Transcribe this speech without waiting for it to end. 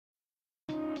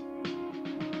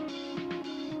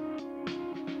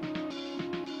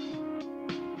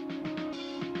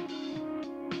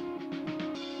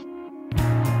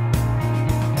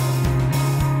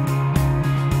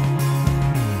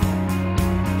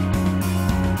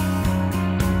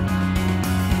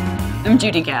I'm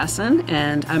Judy Gasson,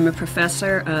 and I'm a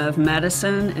professor of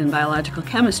medicine and biological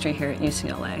chemistry here at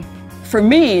UCLA. For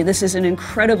me, this is an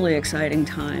incredibly exciting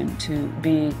time to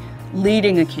be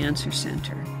leading a cancer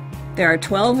center. There are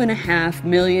 12.5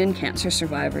 million cancer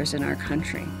survivors in our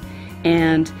country,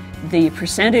 and the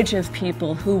percentage of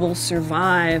people who will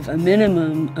survive a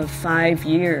minimum of 5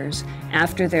 years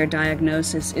after their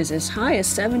diagnosis is as high as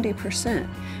 70%,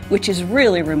 which is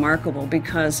really remarkable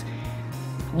because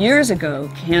years ago,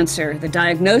 the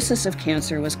diagnosis of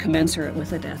cancer was commensurate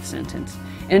with a death sentence,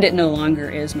 and it no longer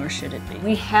is, nor should it be.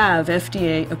 We have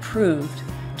FDA-approved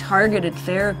targeted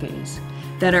therapies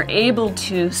that are able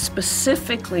to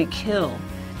specifically kill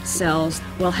cells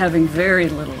while having very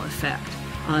little effect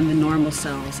on the normal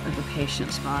cells of the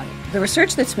patient's body. The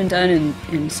research that's been done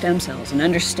in stem cells and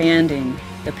understanding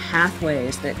the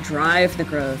pathways that drive the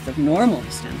growth of normal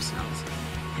stem cells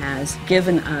has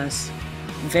given us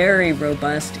very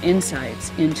robust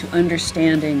insights into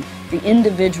understanding the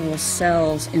individual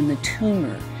cells in the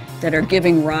tumor that are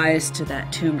giving rise to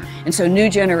that tumor. And so new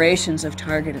generations of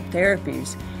targeted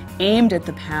therapies aimed at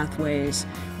the pathways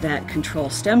that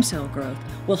control stem cell growth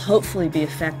will hopefully be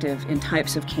effective in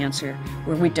types of cancer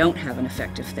where we don't have an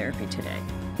effective therapy today.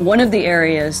 One of the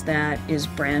areas that is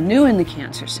brand new in the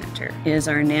Cancer Center is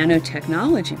our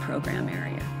nanotechnology program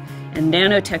area. And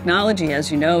nanotechnology, as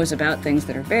you know, is about things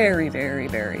that are very, very,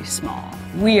 very small.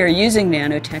 We are using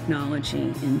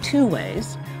nanotechnology in two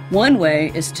ways. One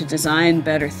way is to design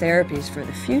better therapies for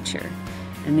the future,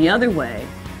 and the other way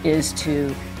is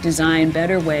to design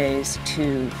better ways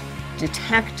to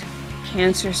detect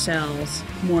cancer cells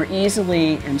more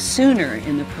easily and sooner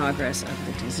in the progress of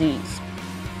the disease.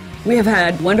 We have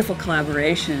had wonderful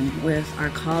collaboration with our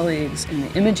colleagues in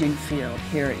the imaging field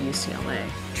here at UCLA.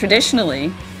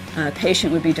 Traditionally, a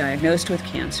patient would be diagnosed with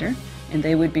cancer, and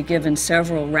they would be given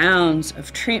several rounds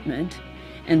of treatment,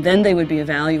 and then they would be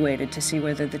evaluated to see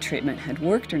whether the treatment had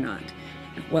worked or not.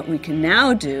 What we can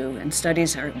now do, and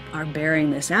studies are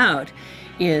bearing this out,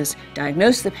 is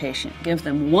diagnose the patient, give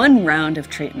them one round of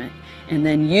treatment, and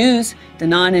then use the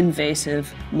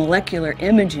non-invasive molecular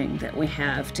imaging that we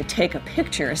have to take a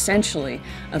picture, essentially,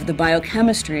 of the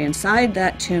biochemistry inside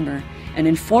that tumor and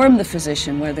inform the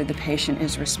physician whether the patient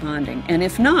is responding. And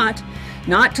if not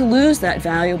to lose that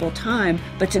valuable time,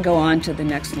 but to go on to the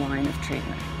next line of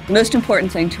treatment. The most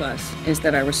important thing to us is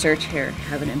that our research here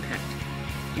have an impact.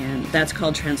 And that's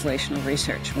called translational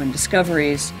research, when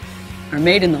discoveries are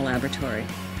made in the laboratory,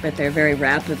 but they're very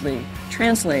rapidly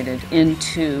translated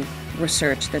into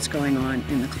research that's going on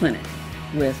in the clinic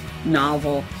with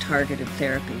novel targeted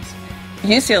therapies.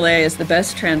 UCLA is the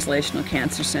best translational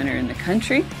cancer center in the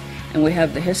country, and we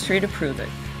have the history to prove it.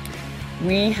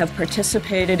 We have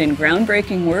participated in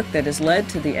groundbreaking work that has led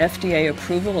to the FDA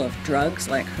approval of drugs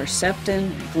like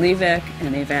Herceptin, Gleevec,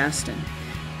 and Avastin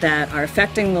that are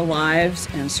affecting the lives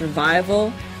and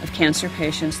survival of cancer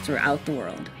patients throughout the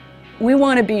world. We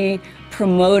want to be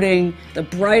promoting the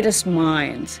brightest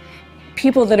minds,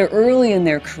 people that are early in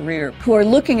their career, who are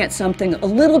looking at something a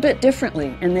little bit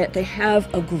differently and that they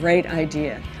have a great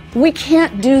idea. We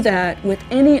can't do that with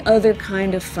any other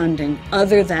kind of funding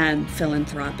other than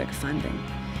philanthropic funding.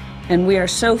 And we are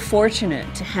so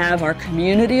fortunate to have our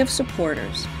community of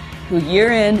supporters who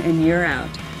year in and year out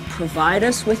provide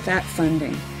us with that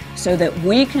funding so that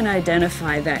we can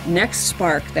identify that next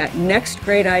spark, that next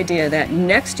great idea, that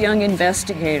next young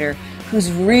investigator who's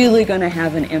really going to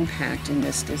have an impact in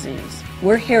this disease.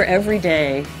 We're here every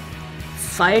day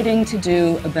fighting to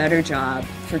do a better job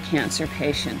for cancer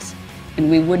patients,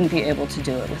 and we wouldn't be able to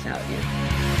do it without you.